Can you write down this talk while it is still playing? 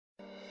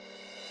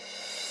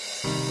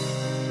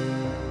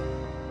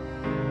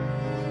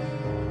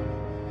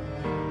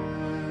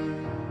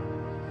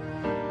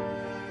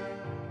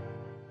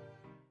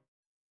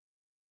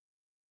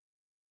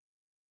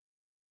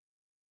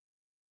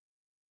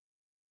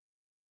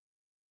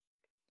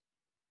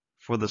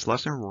For this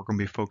lesson, we're going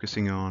to be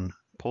focusing on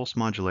pulse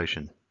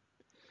modulation.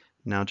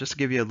 Now, just to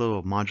give you a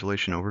little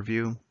modulation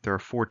overview, there are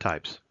four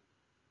types.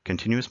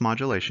 Continuous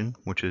modulation,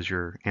 which is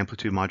your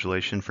amplitude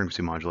modulation,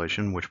 frequency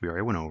modulation, which we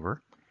already went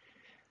over.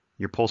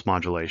 Your pulse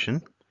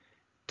modulation,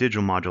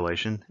 digital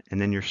modulation, and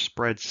then your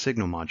spread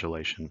signal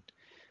modulation.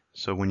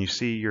 So when you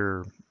see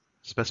your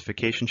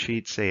specification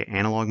sheet say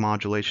analog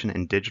modulation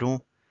and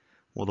digital,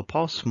 well, the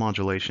pulse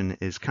modulation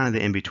is kind of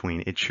the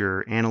in-between. It's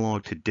your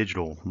analog to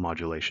digital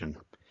modulation.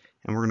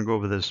 And we're going to go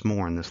over this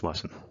more in this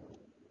lesson.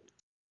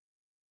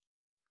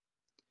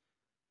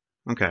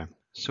 Okay,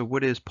 so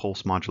what is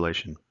pulse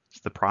modulation?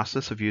 It's the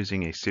process of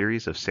using a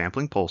series of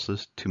sampling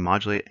pulses to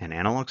modulate an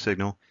analog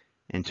signal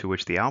into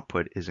which the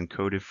output is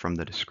encoded from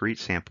the discrete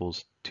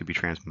samples to be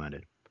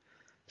transmitted.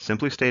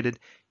 Simply stated,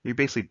 you're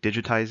basically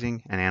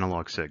digitizing an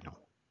analog signal.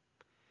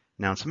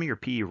 Now, in some of your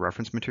PE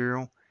reference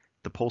material,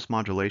 the pulse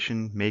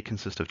modulation may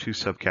consist of two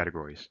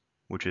subcategories,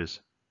 which is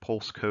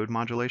pulse code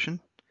modulation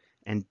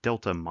and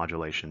delta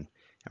modulation.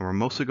 And we're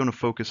mostly going to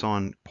focus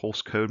on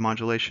pulse code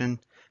modulation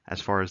as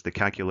far as the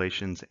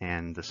calculations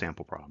and the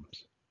sample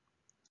problems.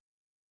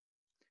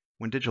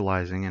 When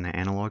digitalizing an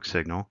analog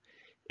signal,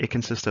 it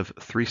consists of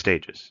three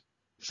stages: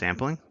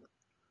 sampling,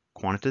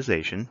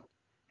 quantization,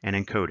 and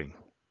encoding.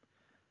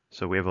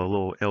 So we have a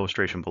little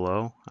illustration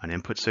below. An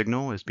input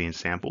signal is being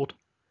sampled,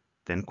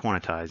 then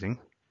quantizing,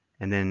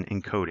 and then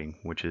encoding,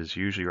 which is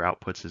usually your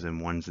outputs is in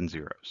ones and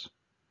zeros.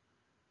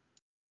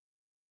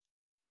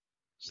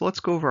 So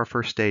let's go over our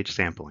first stage,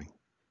 sampling.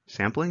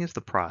 Sampling is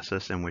the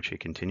process in which a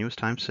continuous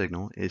time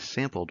signal is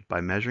sampled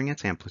by measuring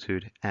its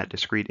amplitude at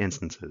discrete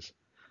instances.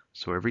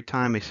 So every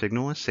time a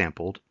signal is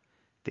sampled,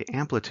 the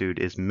amplitude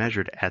is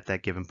measured at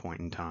that given point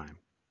in time.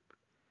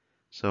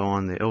 So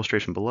on the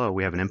illustration below,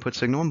 we have an input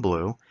signal in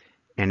blue,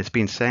 and it's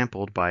being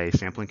sampled by a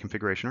sampling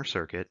configuration or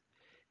circuit,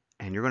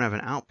 and you're going to have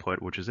an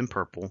output, which is in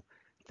purple,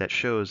 that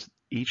shows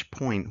each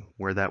point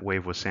where that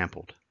wave was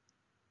sampled.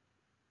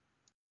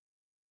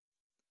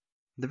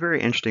 The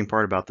very interesting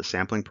part about the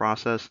sampling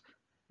process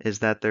is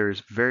that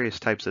there's various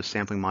types of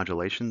sampling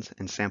modulations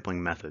and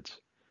sampling methods.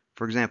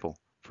 For example,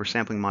 for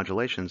sampling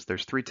modulations,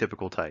 there's three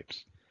typical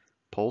types: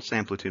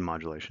 pulse-amplitude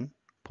modulation,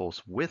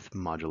 pulse-width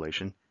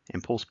modulation,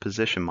 and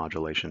pulse-position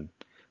modulation,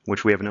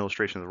 which we have an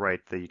illustration on the right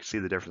that you can see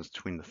the difference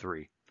between the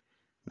three.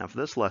 Now for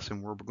this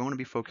lesson, we're going to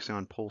be focusing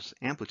on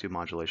pulse-amplitude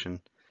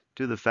modulation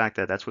due to the fact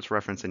that that's what's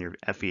referenced in your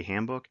FE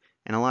handbook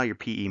and a lot of your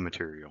PE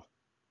material.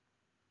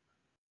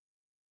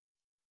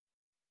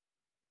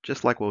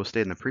 Just like what was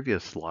stated in the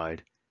previous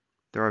slide,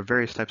 there are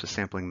various types of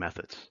sampling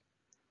methods.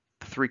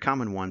 The three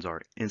common ones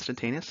are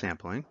instantaneous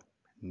sampling,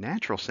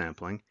 natural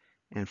sampling,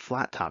 and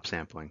flat top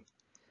sampling.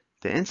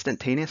 The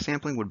instantaneous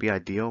sampling would be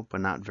ideal,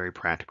 but not very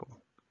practical.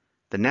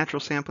 The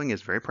natural sampling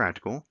is very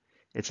practical.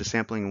 It's a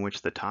sampling in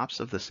which the tops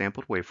of the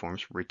sampled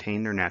waveforms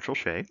retain their natural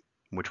shape,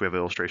 which we have an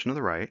illustration to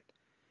the right.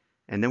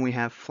 And then we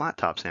have flat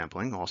top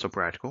sampling, also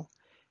practical,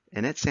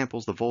 and it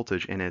samples the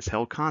voltage and is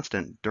held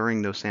constant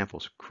during those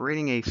samples,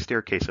 creating a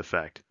staircase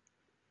effect.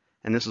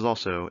 And this is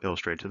also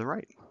illustrated to the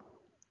right.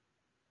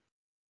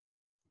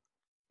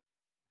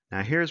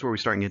 Now here's where we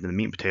start getting to the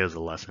meat and potatoes of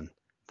the lesson,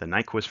 the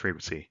Nyquist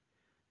frequency.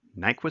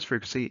 Nyquist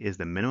frequency is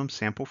the minimum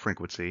sample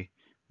frequency,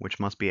 which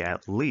must be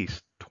at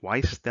least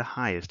twice the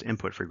highest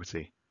input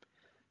frequency.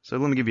 So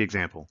let me give you an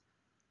example.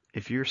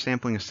 If you're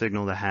sampling a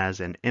signal that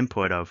has an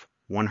input of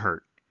 1 Hz,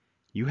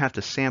 you have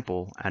to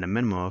sample at a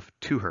minimum of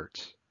 2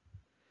 Hz.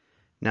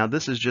 Now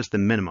this is just the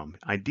minimum.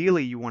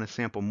 Ideally, you want to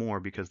sample more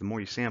because the more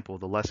you sample,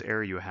 the less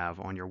error you have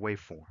on your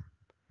waveform.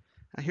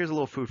 Now here's a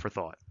little food for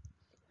thought.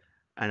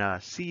 A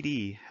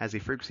CD has a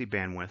frequency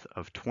bandwidth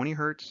of 20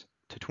 Hz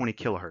to 20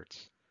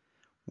 kHz.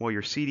 Well,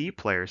 your CD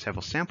players have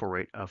a sample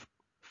rate of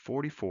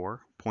 44.1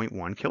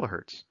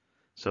 kHz.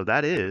 So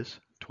that is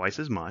twice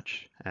as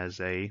much as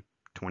a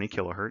 20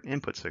 kHz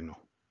input signal.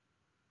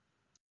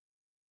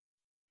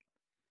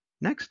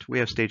 Next, we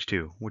have stage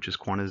 2, which is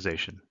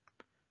quantization.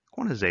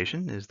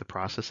 Quantization is the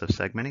process of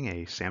segmenting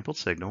a sampled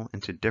signal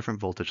into different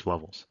voltage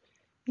levels,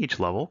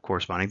 each level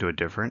corresponding to a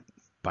different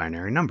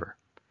binary number.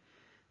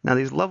 Now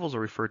these levels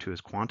are referred to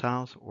as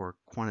quantiles or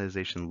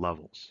quantization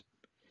levels.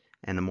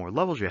 And the more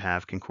levels you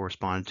have can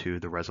correspond to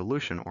the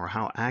resolution or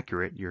how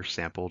accurate your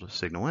sampled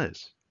signal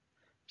is.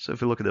 So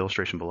if you look at the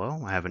illustration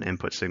below, I have an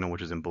input signal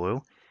which is in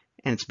blue,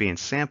 and it's being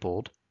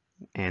sampled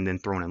and then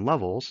thrown in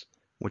levels,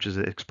 which is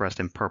expressed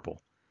in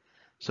purple.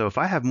 So if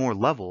I have more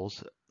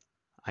levels,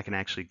 I can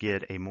actually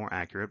get a more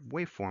accurate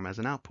waveform as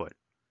an output.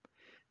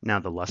 Now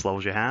the less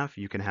levels you have,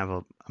 you can have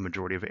a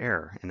majority of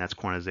error, and that's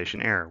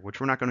quantization error, which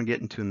we're not going to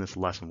get into in this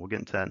lesson. We'll get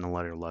into that in a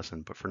later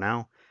lesson, but for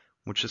now,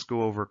 let's just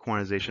go over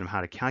quantization of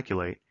how to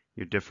calculate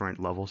your different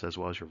levels as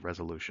well as your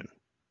resolution.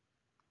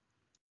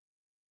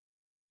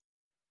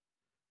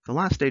 The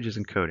last stage is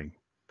encoding.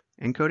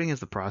 Encoding is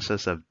the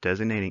process of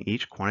designating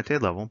each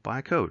quantitative level by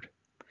a code.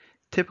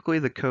 Typically,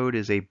 the code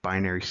is a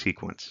binary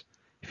sequence.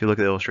 If you look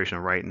at the illustration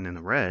on the right and in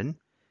the red,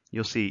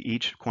 you'll see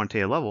each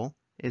quantitative level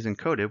is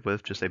encoded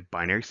with just a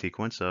binary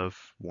sequence of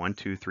 1,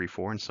 2, 3,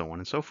 4, and so on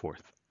and so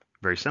forth.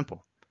 Very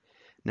simple.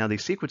 Now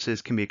these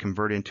sequences can be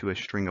converted into a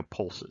string of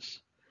pulses.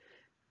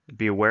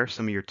 Be aware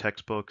some of your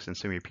textbooks and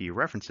some of your PE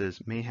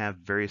references may have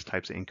various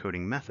types of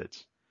encoding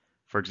methods.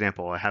 For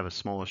example, I have a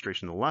small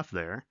illustration on the left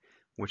there,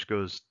 which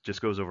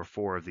just goes over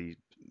 4 of the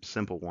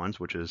simple ones,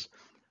 which is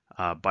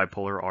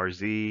bipolar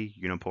RZ,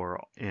 unipolar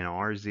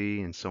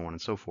NRZ, and so on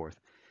and so forth.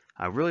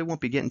 I really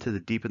won't be getting to the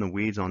deep in the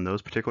weeds on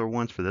those particular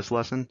ones for this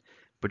lesson,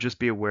 but just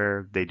be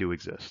aware they do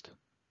exist.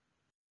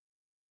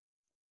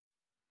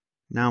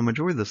 Now,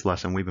 majority of this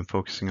lesson we've been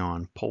focusing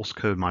on pulse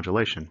code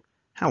modulation.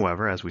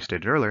 However, as we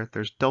stated earlier,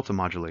 there's delta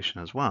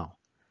modulation as well.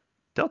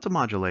 Delta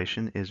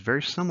modulation is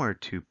very similar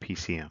to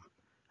PCM.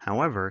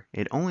 However,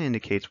 it only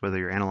indicates whether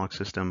your analog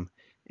system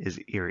is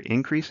either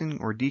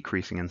increasing or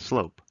decreasing in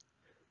slope.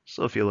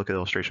 So if you look at the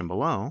illustration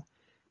below,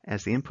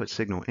 as the input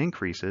signal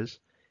increases,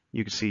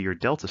 you can see your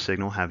delta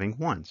signal having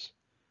 1s.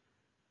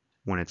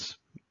 When it's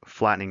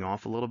flattening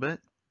off a little bit,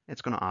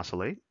 it's going to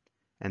oscillate,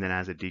 and then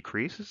as it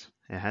decreases,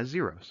 it has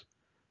 0s.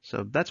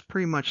 So that's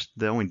pretty much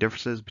the only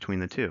differences between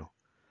the two.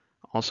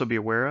 Also be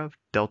aware of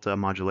delta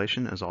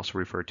modulation is also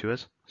referred to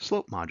as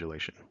slope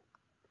modulation.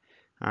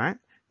 All right,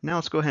 now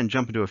let's go ahead and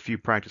jump into a few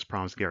practice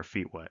problems to get our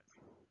feet wet.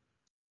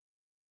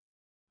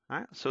 All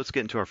right, so let's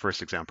get into our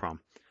first exam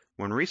problem.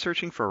 When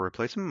researching for a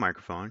replacement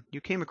microphone,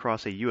 you came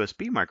across a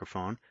USB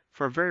microphone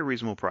for a very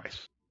reasonable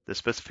price. The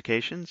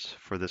specifications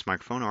for this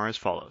microphone are as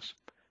follows.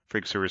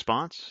 Frequency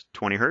response,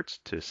 20 Hz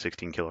to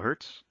 16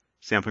 kHz.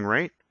 Sampling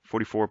rate,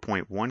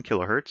 44.1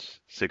 kHz,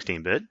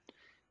 16-bit.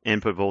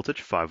 Input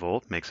voltage, 5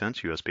 volt, makes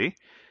sense, USB.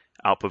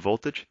 Output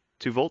voltage,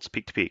 2 volts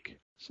peak to peak.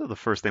 So the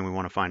first thing we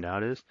want to find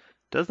out is,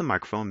 does the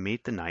microphone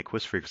meet the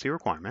Nyquist frequency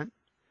requirement?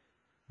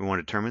 We want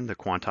to determine the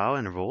quantile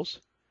intervals,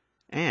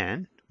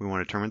 and we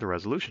want to determine the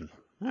resolution.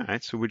 All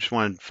right, so we just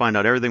want to find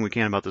out everything we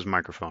can about this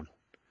microphone.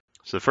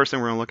 So the first thing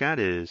we're going to look at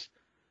is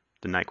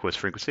the Nyquist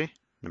frequency,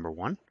 number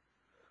 1.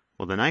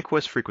 Well, the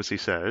Nyquist frequency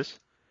says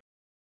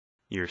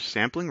your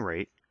sampling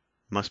rate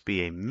must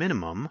be a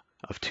minimum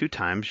of 2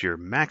 times your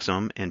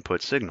maximum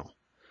input signal.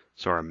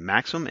 So our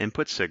maximum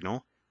input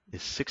signal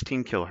is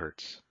 16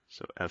 kilohertz.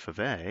 So F of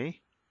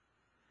A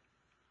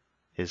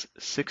is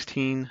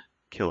 16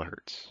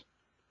 kilohertz.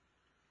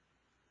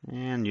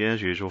 And yeah,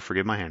 as usual,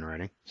 forgive my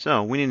handwriting.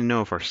 So we need to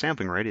know if our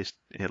sampling rate is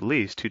at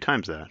least 2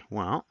 times that.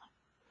 Well,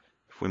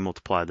 if we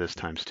multiply this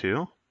times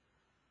 2,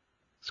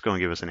 it's going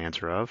to give us an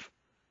answer of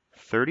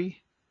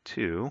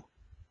 32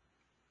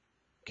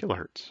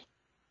 kilohertz.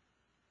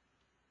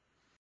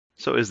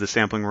 So is the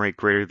sampling rate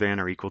greater than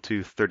or equal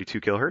to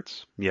 32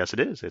 kilohertz? Yes, it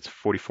is. It's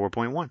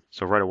 44.1.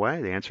 So right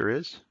away, the answer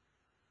is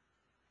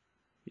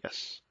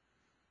yes.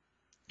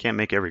 Can't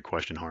make every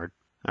question hard.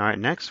 All right,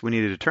 next we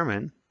need to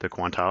determine the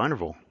quantile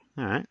interval.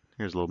 All right,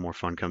 here's a little more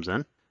fun comes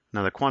in.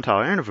 Now the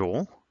quantile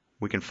interval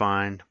we can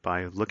find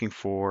by looking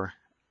for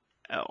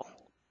L.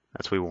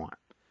 That's what we want.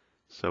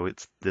 So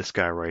it's this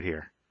guy right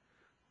here.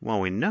 Well,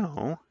 we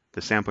know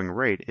the sampling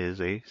rate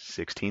is a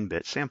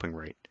 16-bit sampling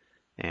rate,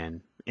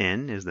 and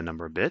N is the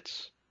number of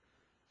bits.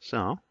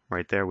 So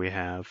right there we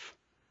have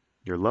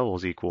your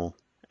levels equal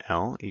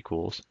L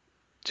equals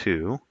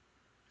 2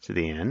 to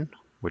the N,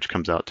 which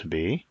comes out to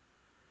be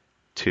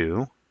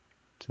 2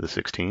 to the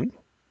 16,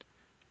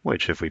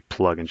 which if we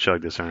plug and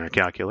chug this on our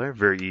calculator,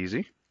 very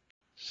easy,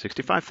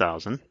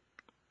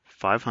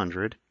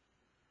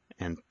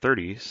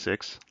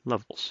 65,536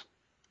 levels.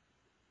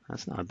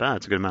 That's not bad,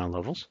 it's a good amount of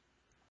levels.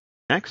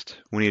 Next,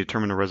 we need to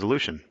determine the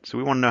resolution. So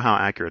we want to know how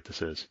accurate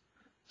this is.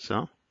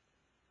 So,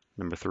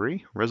 number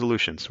 3,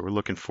 resolution. So we're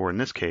looking for, in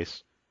this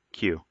case,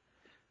 Q.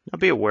 Now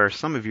be aware,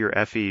 some of your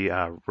FE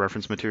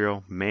reference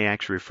material may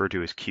actually refer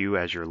to as Q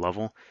as your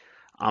level.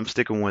 I'm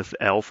sticking with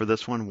L for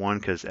this one,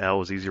 because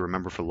L is easy to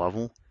remember for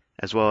level,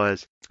 as well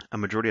as a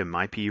majority of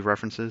my PE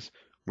references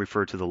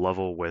refer to the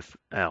level with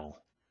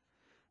L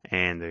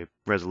and the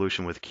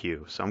resolution with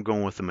Q. So I'm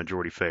going with the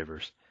majority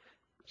favors.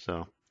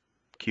 So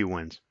Q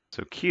wins.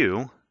 So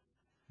Q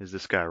is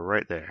this guy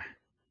right there.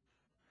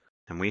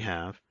 And we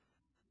have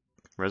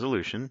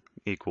resolution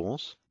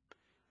equals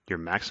your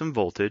maximum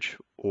voltage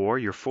or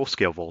your full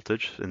scale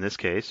voltage, in this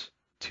case,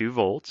 2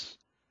 volts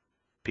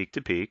peak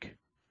to peak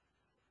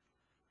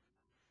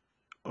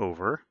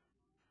over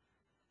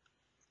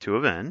 2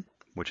 of N,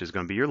 which is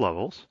going to be your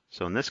levels.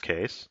 So in this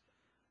case,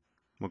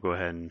 we'll go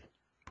ahead and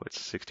put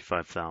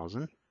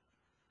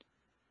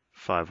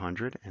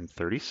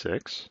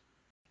 65,536.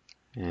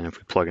 And if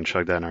we plug and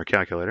chug that in our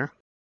calculator,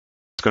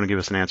 it's going to give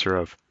us an answer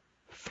of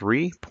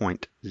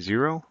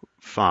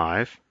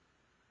 3.05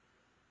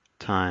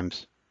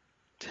 times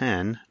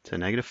 10 to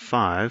negative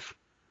 5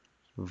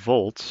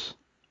 volts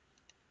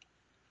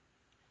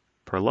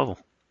per level.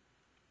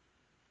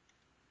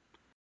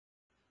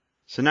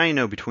 So now you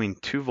know between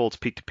 2 volts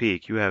peak to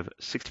peak, you have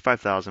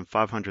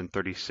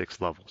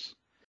 65,536 levels.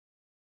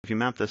 If you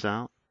map this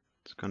out,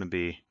 it's going to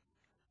be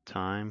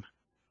time,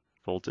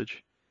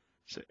 voltage.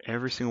 So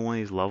every single one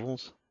of these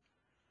levels,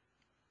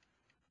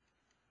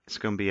 it's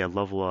going to be a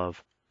level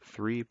of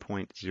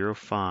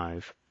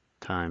 3.05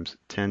 times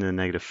 10 to the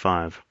negative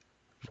 5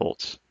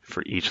 volts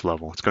for each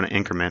level. It's going to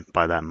increment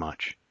by that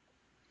much.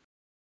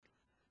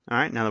 All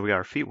right, now that we got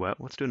our feet wet,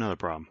 let's do another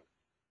problem.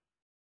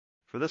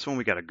 For this one,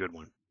 we got a good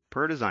one.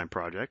 Per design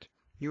project,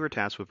 you were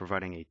tasked with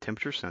providing a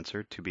temperature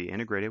sensor to be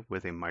integrated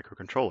with a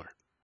microcontroller.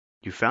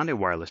 You found a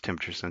wireless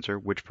temperature sensor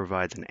which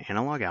provides an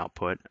analog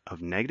output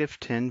of negative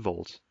 10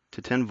 volts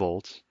to 10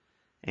 volts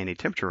and a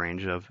temperature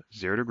range of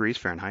 0 degrees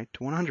Fahrenheit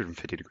to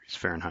 150 degrees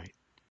Fahrenheit.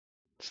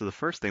 So the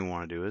first thing we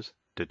want to do is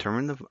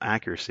determine the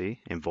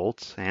accuracy in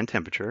volts and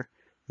temperature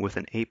with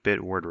an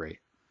 8-bit word rate.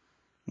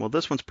 Well,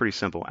 this one's pretty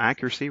simple.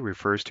 Accuracy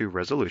refers to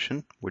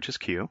resolution, which is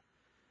Q.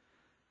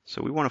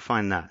 So we want to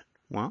find that.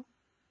 Well,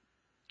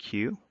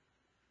 Q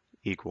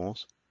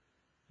equals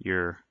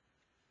your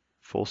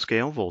full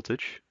scale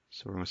voltage.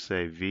 So we're going to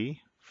say V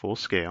full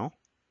scale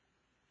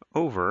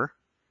over,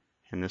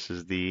 and this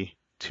is the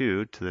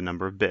 2 to the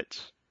number of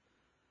bits.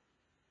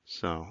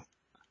 So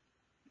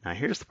now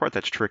here's the part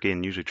that's tricky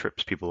and usually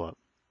trips people up.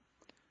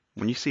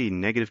 When you see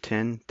negative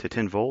 10 to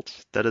 10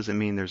 volts, that doesn't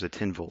mean there's a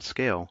 10 volt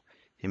scale.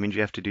 It means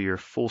you have to do your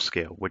full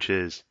scale, which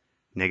is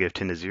negative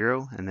 10 to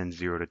 0 and then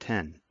 0 to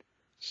 10.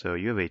 So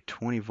you have a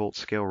 20 volt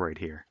scale right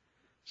here.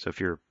 So if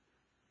you're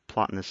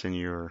plotting this in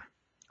your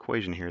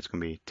equation here, it's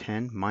going to be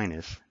 10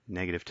 minus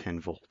negative 10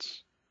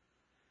 volts.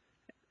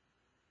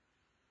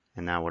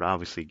 And that would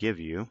obviously give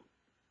you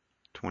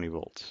 20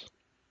 volts.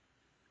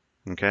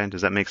 Okay,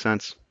 does that make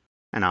sense?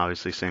 And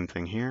obviously same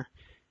thing here.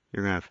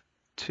 You're going to have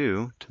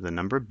 2 to the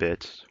number of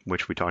bits,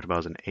 which we talked about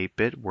as an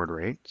 8-bit word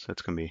rate. So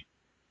that's going to be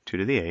 2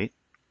 to the 8.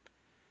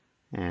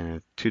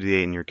 And 2 to the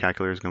 8 in your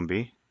calculator is going to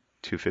be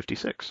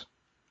 256.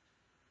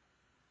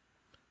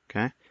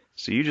 Okay,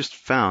 so you just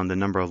found the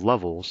number of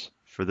levels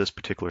for this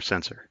particular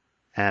sensor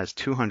as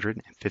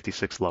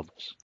 256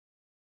 levels.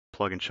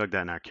 Plug and chug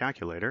that in our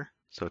calculator.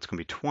 So it's going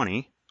to be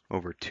 20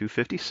 over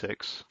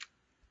 256,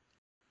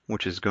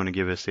 which is going to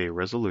give us a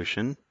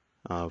resolution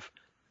of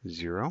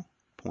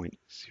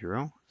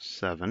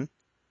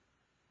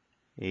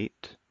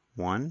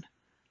 0.0781.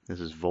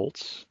 This is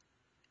volts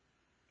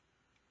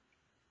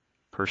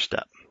per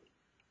step,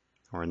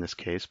 or in this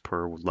case,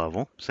 per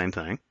level, same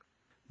thing.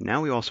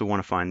 Now we also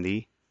want to find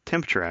the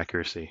temperature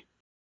accuracy.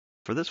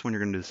 For this one,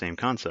 you're going to do the same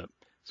concept.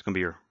 It's going to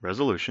be your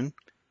resolution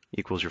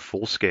equals your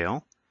full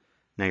scale.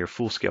 Now your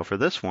full scale for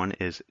this one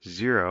is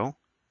 0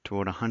 to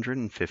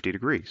 150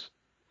 degrees.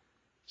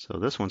 So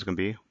this one's going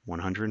to be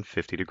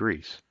 150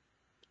 degrees.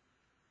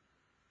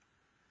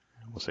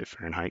 We'll say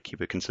Fahrenheit, keep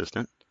it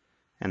consistent.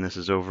 And this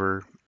is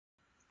over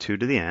 2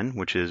 to the n,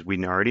 which is,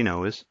 we already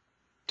know is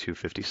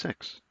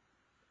 256.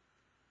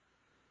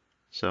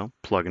 So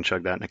plug and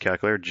chug that in a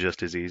calculator,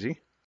 just as easy.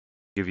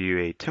 Give you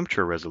a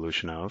temperature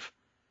resolution of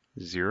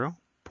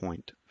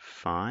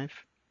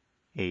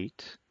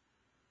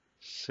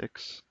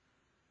 0.586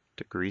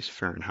 degrees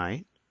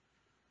Fahrenheit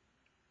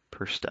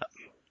per step.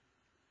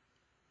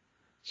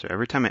 So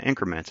every time it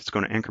increments, it's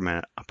going to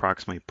increment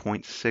approximately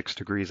 0.6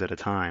 degrees at a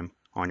time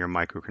on your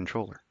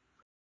microcontroller.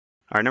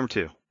 All right, number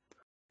 2.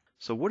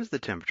 So what is the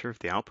temperature if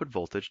the output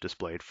voltage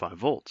displayed 5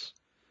 volts?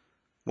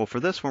 Well,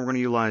 for this one, we're going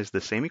to utilize the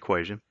same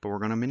equation, but we're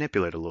going to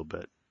manipulate a little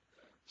bit.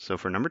 So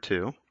for number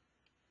 2,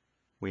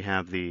 we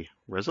have the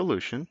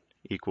resolution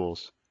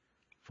equals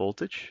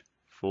voltage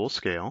full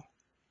scale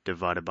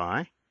divided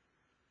by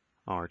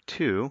our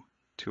 2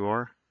 to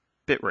our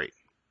bit rate.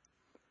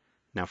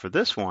 Now for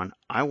this one,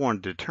 I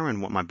want to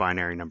determine what my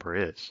binary number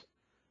is.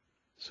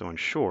 So in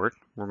short,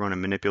 we're going to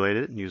manipulate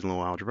it using a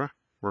little algebra.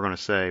 We're going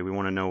to say we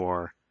want to know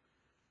our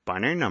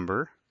binary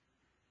number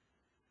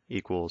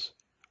equals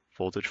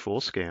voltage full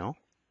scale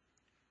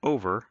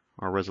over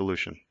our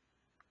resolution.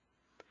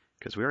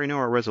 Because we already know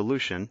our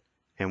resolution,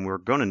 and we're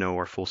going to know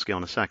our full scale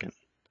in a second.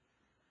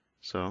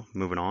 So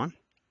moving on,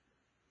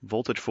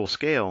 voltage full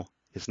scale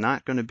is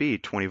not going to be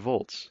 20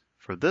 volts.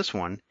 For this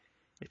one,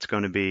 it's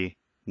going to be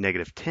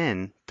negative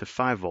 10 to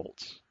 5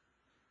 volts,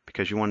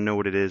 because you want to know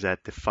what it is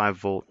at the 5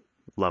 volt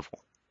level,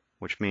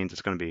 which means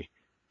it's going to be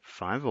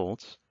 5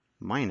 volts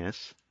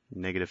minus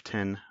negative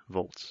 10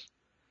 volts.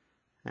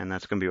 And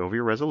that's going to be over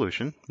your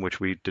resolution, which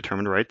we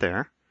determined right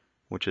there,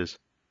 which is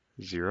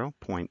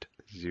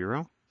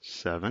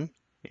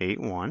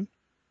 0.0781.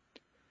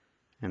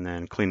 And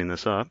then cleaning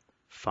this up,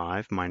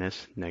 5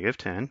 minus negative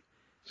 10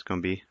 is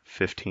going to be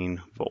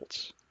 15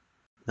 volts.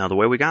 Now the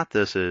way we got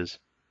this is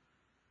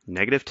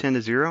negative 10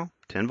 to 0,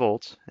 10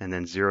 volts, and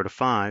then 0 to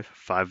 5,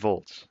 5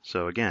 volts.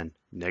 So again,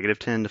 negative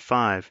 10 to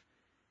 5,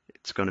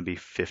 it's going to be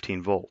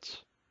 15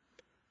 volts.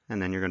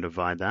 And then you're going to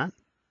divide that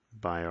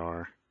by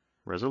our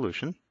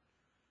resolution.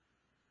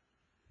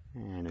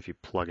 And if you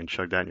plug and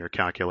chug that in your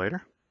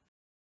calculator,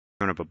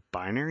 you're going to have a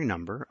binary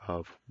number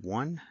of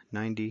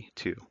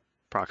 192,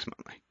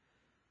 approximately.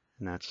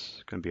 And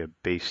that's going to be a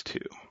base 2.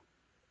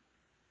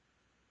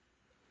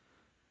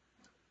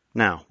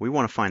 Now, we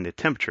want to find the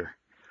temperature.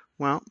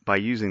 Well, by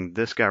using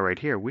this guy right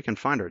here, we can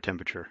find our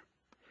temperature.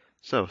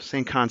 So,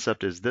 same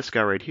concept as this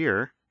guy right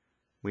here.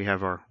 We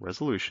have our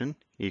resolution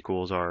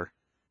equals our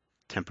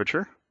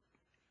temperature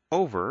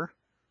over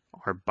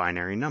our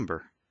binary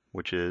number,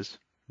 which is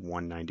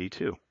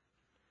 192.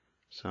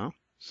 So,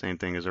 same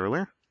thing as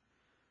earlier.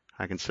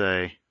 I can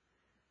say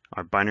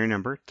our binary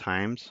number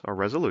times our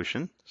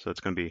resolution. So it's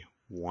going to be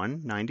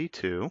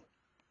 192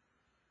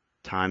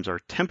 times our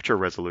temperature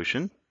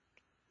resolution,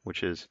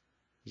 which is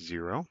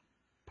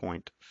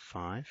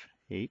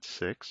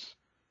 0.586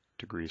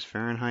 degrees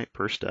Fahrenheit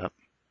per step.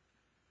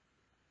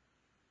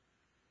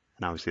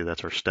 And obviously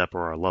that's our step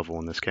or our level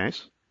in this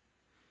case,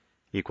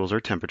 equals our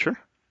temperature.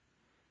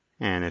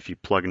 And if you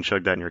plug and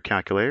chug that in your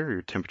calculator,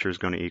 your temperature is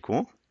going to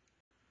equal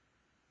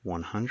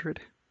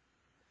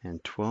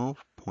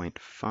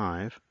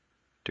 112.5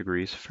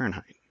 degrees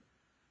Fahrenheit.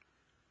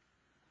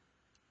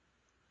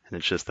 And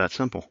it's just that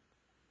simple.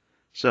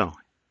 So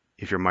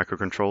if your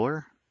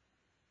microcontroller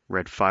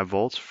read 5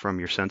 volts from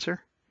your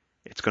sensor,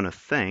 it's going to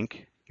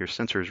think your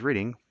sensor is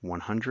reading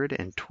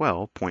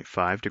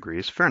 112.5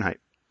 degrees Fahrenheit.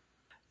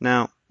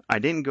 Now, I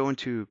didn't go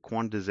into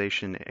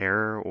quantization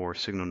error or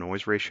signal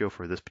noise ratio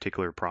for this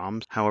particular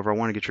problem. However, I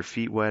want to get your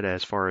feet wet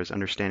as far as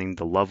understanding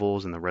the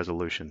levels and the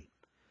resolution.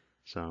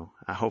 So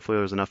hopefully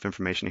there was enough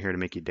information here to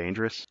make you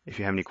dangerous. If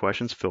you have any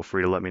questions, feel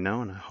free to let me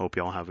know, and I hope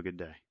you all have a good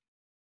day.